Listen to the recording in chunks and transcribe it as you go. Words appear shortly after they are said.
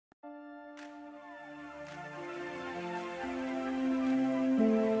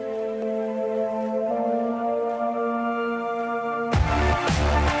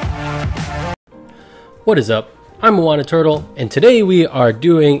What is up? I'm Moana Turtle, and today we are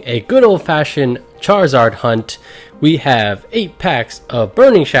doing a good old-fashioned Charizard hunt. We have 8 packs of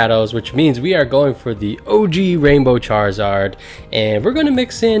Burning Shadows, which means we are going for the OG Rainbow Charizard, and we're going to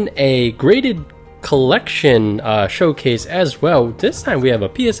mix in a graded collection showcase as well. This time we have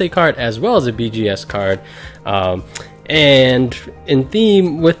a PSA card as well as a BGS card, and in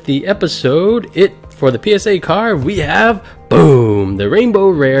theme with the episode, for the PSA card we have boom, the Rainbow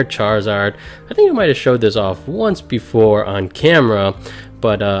Rare Charizard. I think I might have showed this off once before on camera,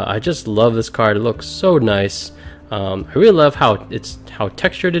 but I just love this card. It looks so nice. I really love how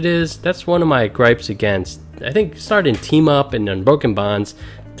textured it is. That's one of my gripes against, I think, starting Team Up and Unbroken Bonds.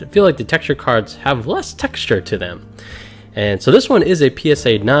 I feel like the texture cards have less texture to them. And so this one is a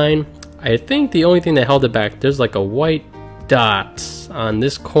PSA 9. I think the only thing that held it back, there's like a white dot on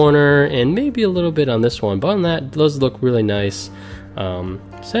this corner and maybe a little bit on this one, but on that, those look really nice.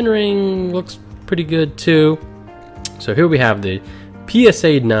 Centering looks pretty good too. So here we have the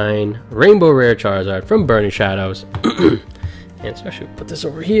PSA 9 Rainbow Rare Charizard from Burning Shadows. And so I should put this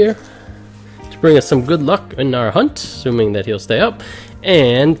over here to bring us some good luck in our hunt, assuming that he'll stay up.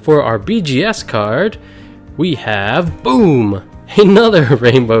 And for our BGS card, we have boom, another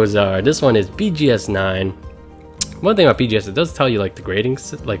Rainbow Zard. This one is BGS 9. One thing about BGS, it does tell you like the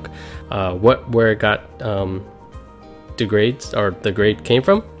gradings, like where it got degrades, or the grade came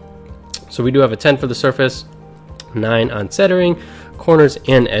from. So we do have a 10 for the surface, 9 on centering, corners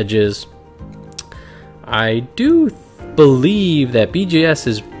and edges. I do believe that BGS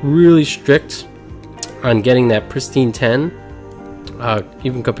is really strict on getting that pristine 10,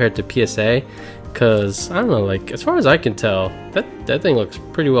 even compared to PSA, because I don't know, like as far as I can tell, that thing looks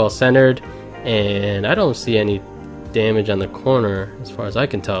pretty well centered, and I don't see any damage on the corner as far as I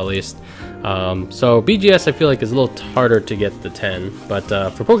can tell, at least. So BGS I feel like is a little harder to get the 10, but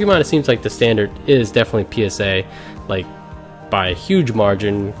for Pokemon it seems like the standard is definitely PSA, like by a huge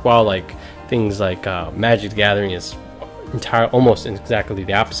margin, while like things like Magic the Gathering is almost exactly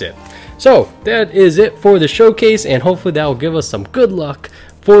the opposite. So that is it for the showcase, and hopefully that will give us some good luck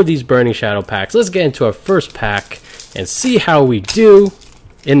for these Burning Shadow packs. Let's get into our first pack and see how we do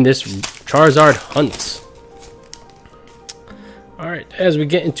in this Charizard hunt. Alright, as we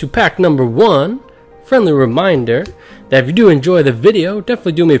get into pack number 1, friendly reminder that if you do enjoy the video,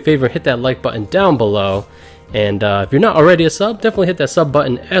 definitely do me a favor and hit that like button down below. And if you're not already a sub, definitely hit that sub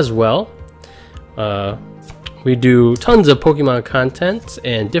button as well. We do tons of Pokemon content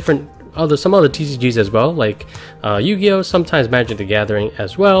and some other TCGs as well, like Yu-Gi-Oh!, sometimes Magic the Gathering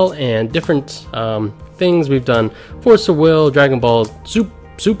as well, and different things. We've done Force of Will, Dragon Ball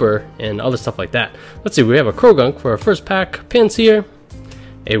Super, and other stuff like that. Let's see, we have a Krogunk for our first pack, Pansear,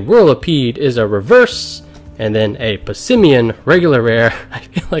 a Whirlipede is a reverse, and then a Passimian regular rare. I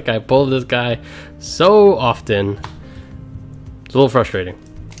feel like I pulled this guy so often. It's a little frustrating.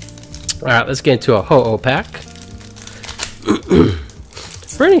 Alright, let's get into a Ho-Oh pack.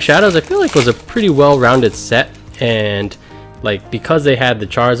 Burning Shadows I feel like was a pretty well-rounded set, and like because they had the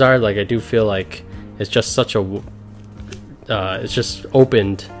Charizard, like I do feel like it's just such a it's just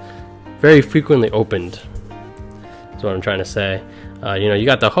opened, very frequently opened. That's what I'm trying to say. You know, you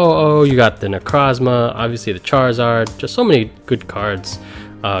got the Ho-Oh, you got the Necrozma, obviously the Charizard, just so many good cards.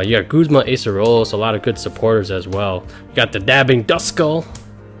 You got Guzma, Acerolos, a lot of good supporters as well. You got the Dabbing Duskull,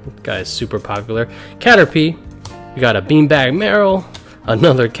 that guy is super popular. Caterpie, you got a Beanbag Meryl,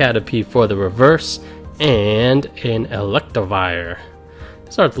 another Caterpie for the reverse, and an Electivire.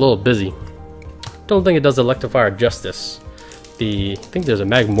 This art's a little busy. Don't think it does Electivire justice. I think there's a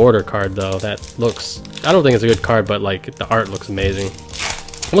Magmortar card though that looks, I don't think it's a good card, but like the art looks amazing.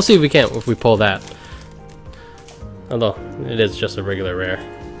 We'll see if we pull that, although it is just a regular rare.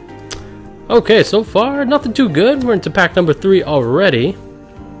 Okay, so far nothing too good. We're into pack number 3 already,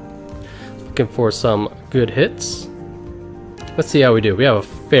 looking for some good hits. Let's see how we do. We have a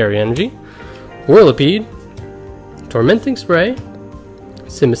Fairy Energy, Whirlipede, Tormenting Spray,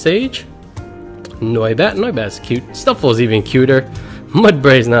 Simisage, Noibat's cute. Stuffle's even cuter.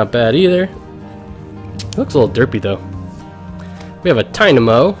 Mudbray's not bad either. Looks a little derpy though. We have a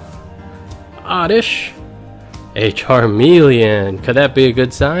Tynamo, Oddish, a Charmeleon. Could that be a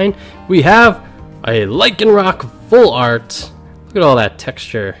good sign? We have a Lycanroc full art. Look at all that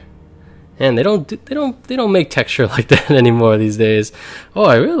texture. And they don't make texture like that anymore these days. Oh,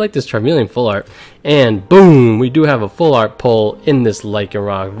 I really like this Charmeleon full art. And boom, we do have a full art pull in this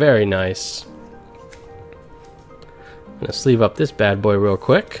Lycanroc. Very nice. Gonna sleeve up this bad boy real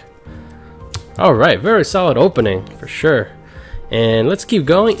quick. Alright, very solid opening for sure. And let's keep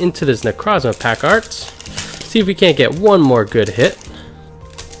going into this Necrozma pack art. See if we can't get one more good hit.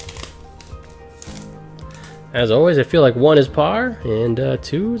 As always, I feel like 1 is par, and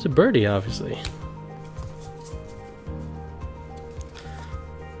 2 is a birdie, obviously.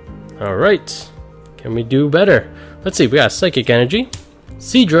 Alright, can we do better? Let's see, we got Psychic Energy,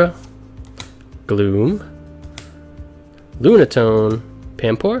 Seadra, Gloom, Lunatone,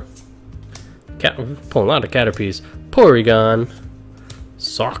 Pampor, we're pulling a lot of Caterpies, Porygon,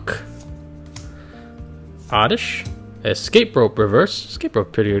 Sock, Oddish, Escape Rope Reverse, Escape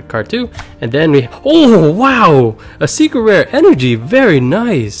Rope pretty good card too, and then we, oh wow, a Secret Rare Energy, very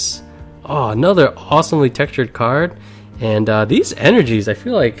nice. Oh, another awesomely textured card, and these energies, I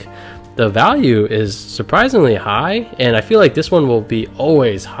feel like the value is surprisingly high, and I feel like this one will be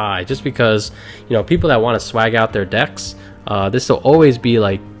always high, just because, you know, people that want to swag out their decks, this will always be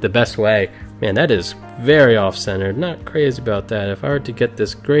like the best way. Man, that is very off-centered, not crazy about that. If I were to get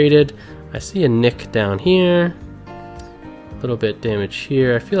this graded, I see a nick down here, a little bit damage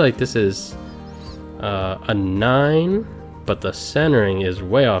here. I feel like this is a 9, but the centering is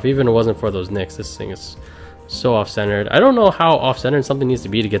way off. Even if it wasn't for those nicks, this thing is so off-centered. I don't know how off-centered something needs to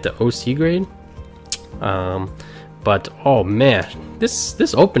be to get the OC grade, but oh man,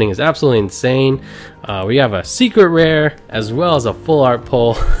 this opening is absolutely insane. We have a secret rare as well as a full art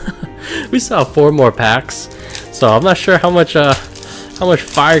pull. We saw 4 more packs, so I'm not sure how much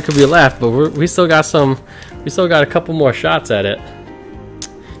fire could be left, but we still got a couple more shots at it.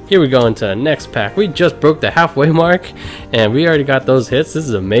 Here we go into the next pack. We just broke the halfway mark, and we already got those hits. This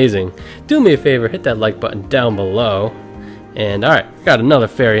is amazing. Do me a favor, hit that like button down below. And alright, got another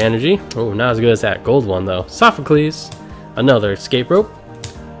Fairy Energy. Oh, not as good as that gold one though. Sophocles, another Escape Rope,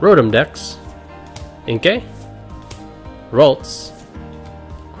 Rotom Dex, Inkay, Ralts,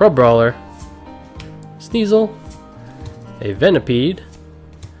 Crabrawler, Sneasel, a Venipede,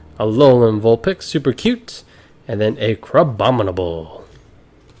 a Alolan Vulpix, super cute, and then a Crabominable.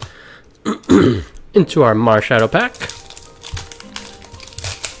 Into our Marshadow pack.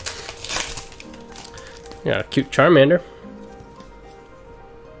 Yeah, a cute Charmander.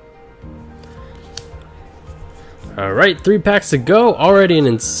 Alright, 3 packs to go. Already an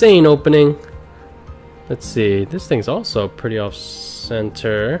insane opening. Let's see. This thing's also pretty off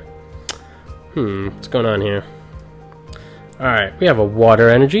center. What's going on here? Alright, we have a Water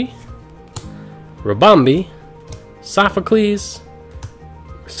Energy, Rabombi, Sophocles,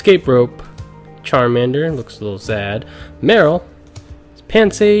 Escape Rope, Charmander, looks a little sad, Meryl,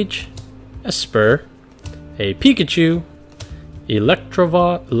 Pansage, Esper, a Pikachu,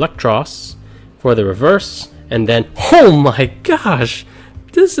 Electros for the reverse, and then, oh my gosh,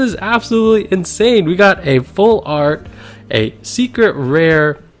 this is absolutely insane. We got a full art, a secret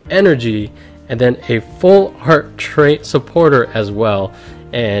rare energy, and then a full art trait supporter as well.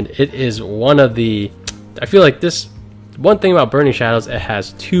 And it is one of the, I feel like this, one thing about Burning Shadows, it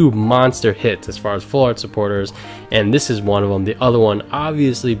has 2 monster hits as far as full art supporters, and this is one of them. The other one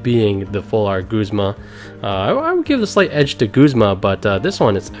obviously being the full art Guzma. I would give the slight edge to Guzma, but this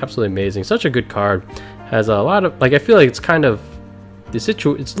one is absolutely amazing. Such a good card. Has a lot of, like, I feel like it's kind of, it's a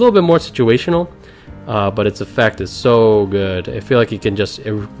little bit more situational, but its effect is so good. I feel like it can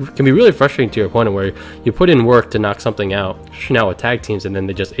be really frustrating to your opponent where you put in work to knock something out, now with tag teams, and then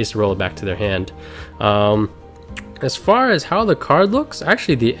they just ace roll it back to their hand. As far as how the card looks,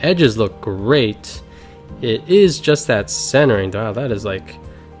 actually the edges look great. It is just that centering. Wow, that is like,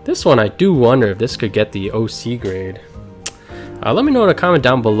 this one I do wonder if this could get the OC grade. Let me know in a comment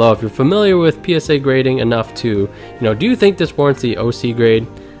down below if you're familiar with PSA grading enough to, you know, do you think this warrants the OC grade?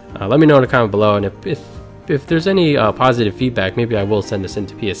 Let me know in a comment below, and if there's any positive feedback, maybe I will send this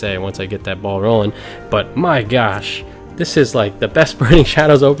into PSA once I get that ball rolling. But my gosh, this is like the best Burning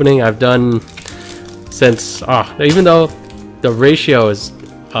Shadows opening I've done since, even though the ratio is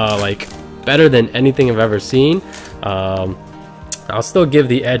like better than anything I've ever seen, I'll still give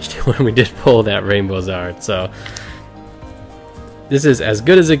the edge to when we did pull that Rainbow Zard. So this is as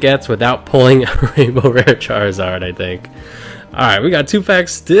good as it gets without pulling a Rainbow Rare Charizard, I think. Alright, we got 2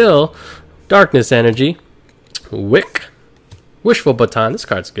 packs still. Darkness Energy, Wick, Wishful Baton, this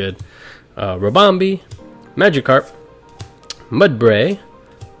card's good, Rabombi, Magikarp, Mudbray,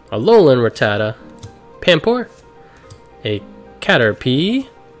 a Alolan Rattata, Pampor, a Caterpie,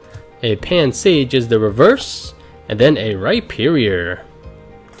 a Pansage is the reverse, and then a Rhyperior.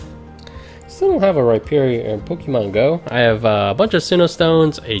 Still don't have a Rhyperior in Pokemon Go. I have a bunch of Sinnoh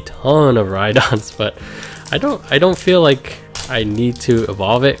Stones, a ton of Rhydons, but I don't feel like I need to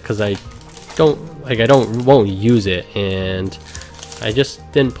evolve it because I won't use it, and I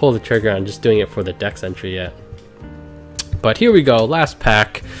just didn't pull the trigger on just doing it for the Dex entry yet. But here we go, last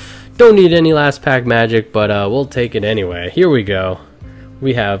pack. Don't need any last pack magic, but we'll take it anyway. Here we go.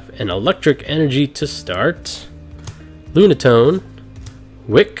 We have an Electric Energy to start. Lunatone,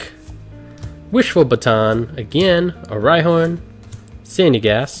 Wick, Wishful Baton, again, a Rhyhorn,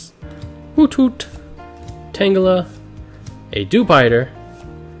 Sandygast, Woot Woot, Tangela, a Dewpider,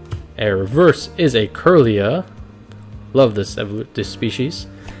 a reverse is a Curlia, love this species,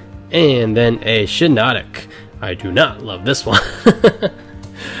 and then a Shiinotic. I do not love this one.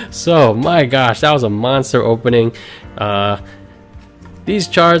 So, my gosh, that was a monster opening. These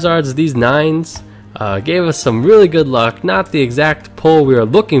Charizards, these 9s, gave us some really good luck. Not the exact pull we were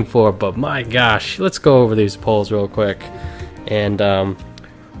looking for, but my gosh, let's go over these pulls real quick. And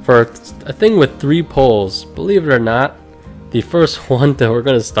for a thing with 3 pulls, believe it or not, the first one that we're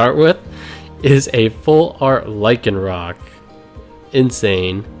going to start with is a full art Lycanroc.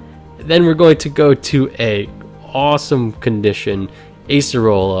 Insane. Then we're going to go to a awesome condition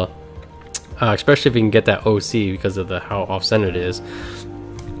Acerola, especially if we can get that OC because of how off-center it is.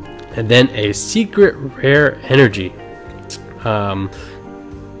 And then a secret rare energy. Don't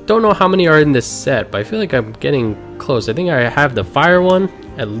know how many are in this set, but I feel like I'm getting close. I think I have the fire one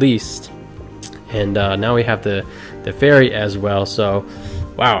at least, and now we have the fairy as well. So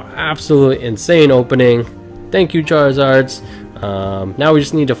wow, absolutely insane opening. Thank you, Charizards. Now we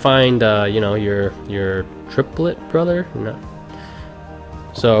just need to find you know, your triplet brother. No.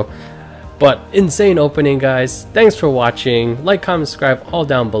 So, but insane opening, guys. Thanks for watching. Like, comment, subscribe all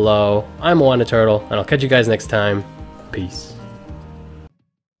down below. I'm Moana Turtle, and I'll catch you guys next time. Peace.